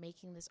people that are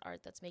making this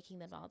art that's making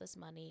them all this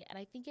money? And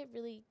I think it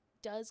really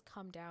does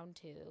come down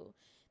to,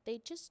 they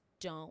just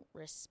don't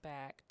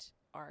respect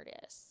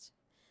artists.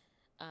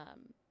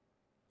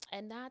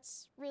 And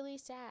that's really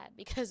sad,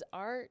 because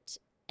art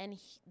and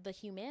the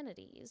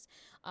humanities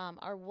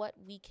are what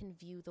we can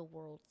view the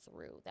world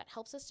through. That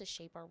helps us to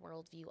shape our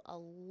worldview a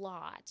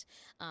lot.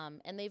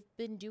 And they've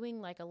been doing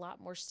like a lot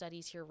more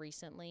studies here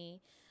recently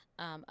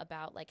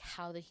about like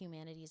how the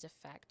humanities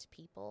affect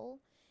people.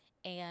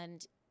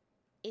 And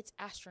it's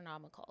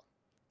astronomical.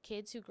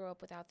 Kids who grow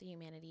up without the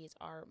humanities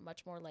are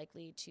much more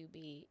likely to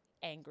be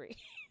angry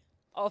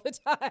all the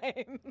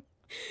time.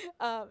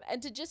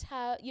 And to just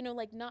have,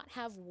 not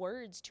have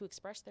words to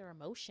express their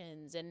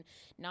emotions and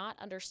not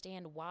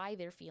understand why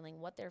they're feeling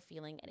what they're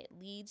feeling. And it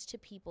leads to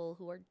people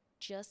who are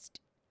just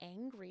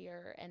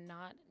angrier and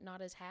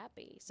not as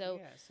happy. So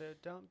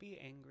don't be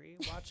angry.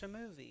 Watch a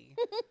movie.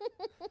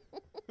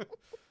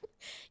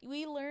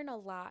 We learn a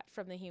lot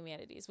from the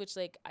humanities, which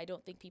I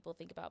don't think people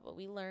think about, but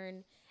we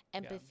learn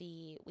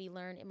empathy. We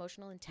learn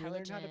emotional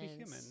intelligence. We learn how to be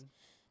human.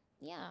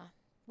 Yeah,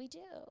 we do.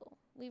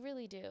 We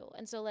really do.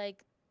 And so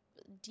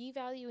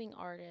devaluing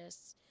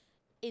artists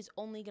is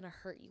only going to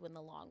hurt you in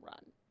the long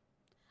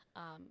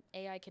run.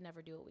 AI can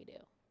never do what we do.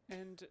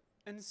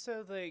 And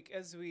so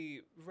as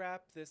we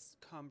wrap this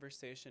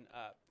conversation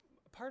up,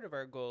 part of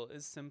our goal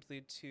is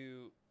simply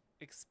to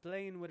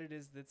explain what it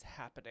is that's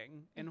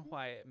happening and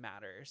why it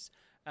matters.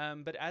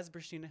 But as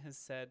Brashina has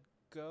said,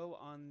 go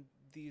on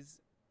these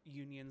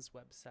unions'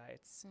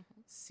 websites,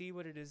 see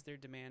what it is they're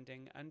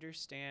demanding,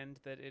 understand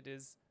that it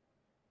is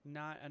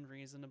not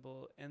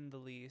unreasonable in the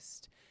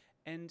least.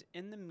 And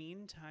in the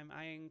meantime,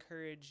 I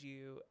encourage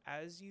you,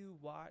 as you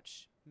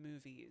watch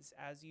movies,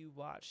 as you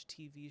watch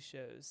TV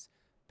shows,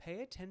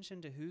 pay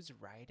attention to who's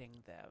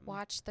writing them.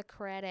 Watch the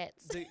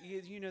credits.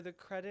 The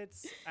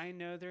credits, I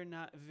know they're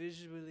not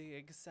visually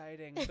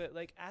exciting, but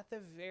at the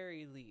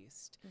very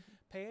least,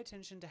 pay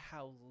attention to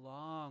how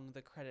long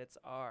the credits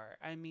are.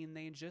 I mean,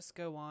 they just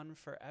go on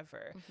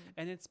forever.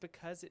 And it's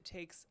because it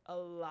takes a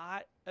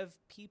lot of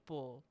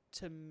people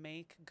to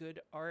make good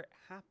art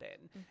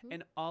happen.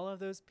 And all of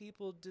those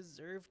people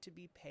deserve to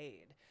be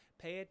paid.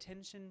 Pay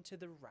attention to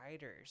the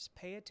writers.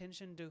 Pay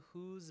attention to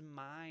whose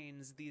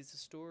minds these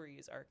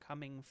stories are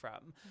coming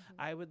from.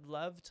 I would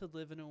love to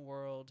live in a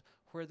world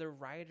where the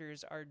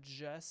writers are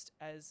just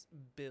as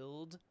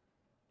billed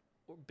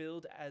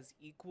as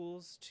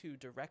equals to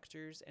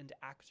directors and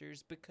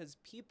actors, because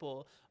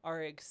people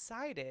are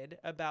excited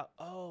about,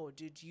 oh,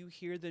 did you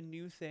hear the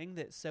new thing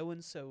that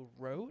so-and-so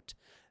wrote?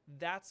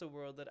 That's a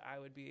world that I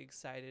would be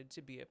excited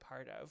to be a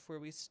part of, where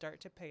we start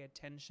to pay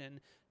attention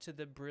to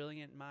the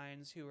brilliant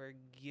minds who are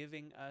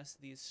giving us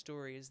these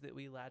stories that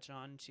we latch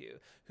on to,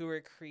 who are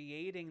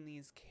creating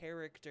these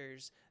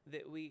characters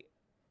that we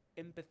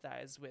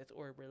empathize with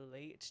or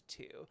relate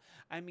to.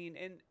 I mean,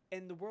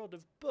 in the world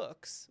of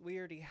books, we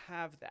already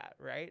have that,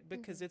 right?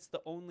 Because it's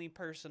the only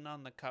person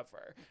on the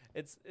cover.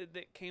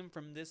 That came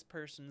from this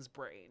person's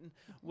brain.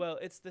 Well,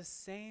 it's the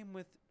same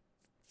with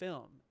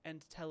film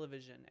and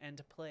television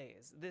and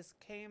plays. This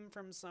came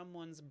from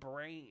someone's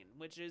brain,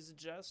 which is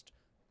just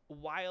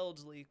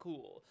wildly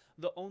cool.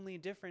 The only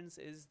difference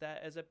is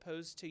that, as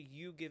opposed to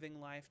you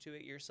giving life to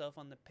it yourself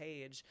on the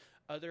page,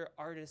 other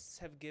artists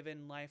have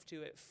given life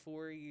to it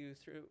for you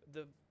through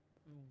the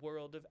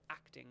world of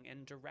acting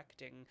and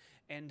directing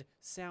and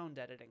sound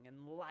editing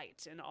and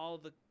light and all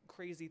the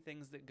crazy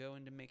things that go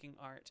into making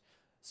art.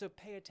 So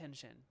pay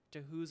attention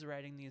to who's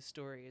writing these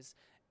stories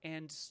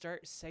and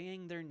start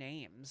saying their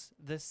names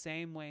the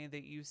same way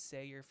that you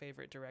say your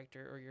favorite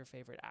director or your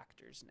favorite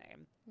actor's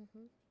name.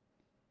 Mm-hmm.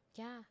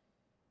 Yeah.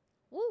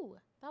 Woo,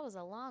 that was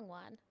a long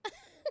one.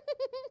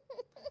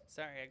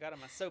 Sorry, I got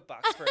on my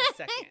soapbox for a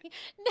second.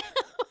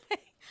 No,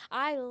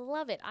 I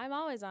love it. I'm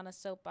always on a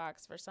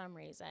soapbox for some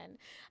reason.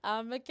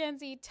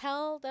 Mackenzie,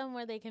 tell them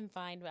where they can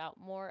find out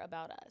more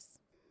about us.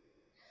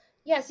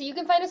 Yeah, so you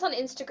can find us on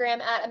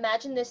Instagram at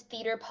Imagine This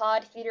Theater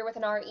Pod, theater with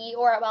an R-E,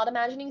 or at Wild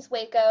Imaginings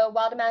Waco,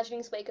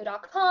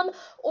 wildimaginingswaco.com,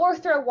 or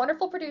through our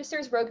wonderful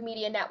producers, Rogue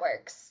Media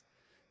Networks.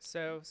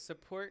 So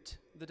support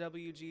the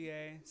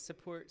WGA,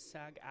 support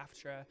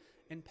SAG-AFTRA,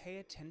 and pay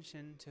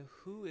attention to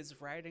who is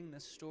writing the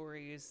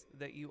stories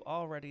that you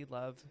already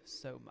love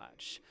so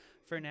much.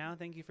 For now,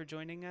 thank you for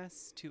joining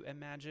us to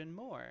imagine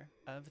more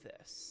of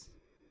this.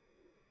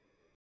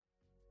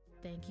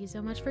 Thank you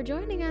so much for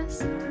joining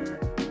us.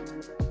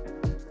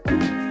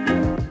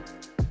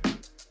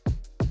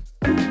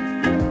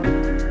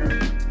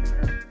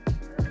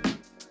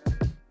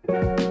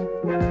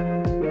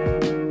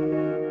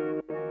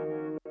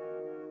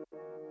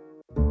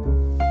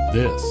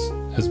 This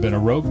has been a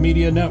Rogue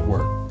Media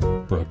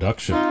Network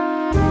production.